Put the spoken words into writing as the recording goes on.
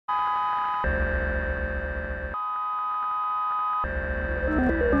When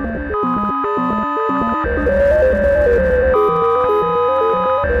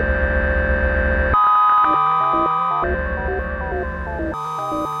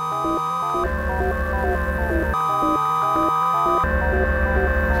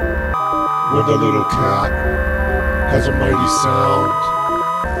the little cat has a mighty sound,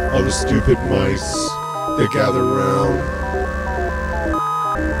 all the stupid mice, they gather round.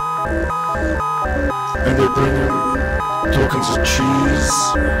 And they bring in tokens of cheese.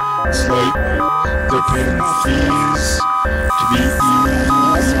 It's like they're paying fees to be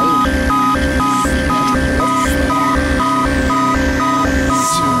easy.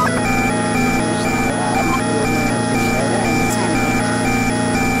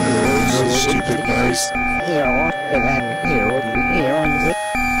 Stupid mice.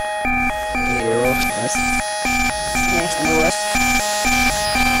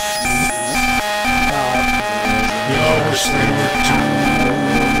 We all wish they were too.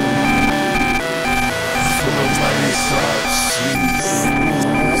 Full of mighty thoughts.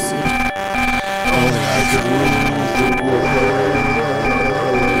 Only I could rule the world.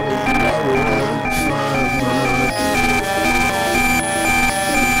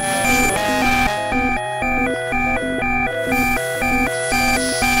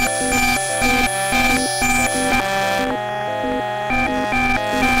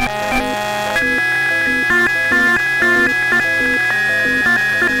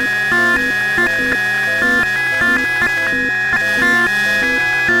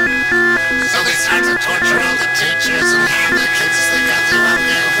 Torture all the teachers and have the kids as they got through up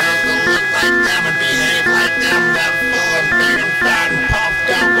there to look like them and behave like them. They're full and big and fat and puffed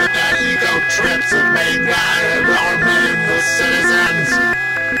up with their ego trips and made God or made the citizens.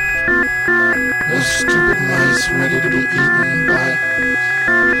 Those stupid mice ready to be eaten by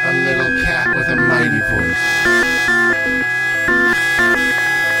a little cat with a mighty voice.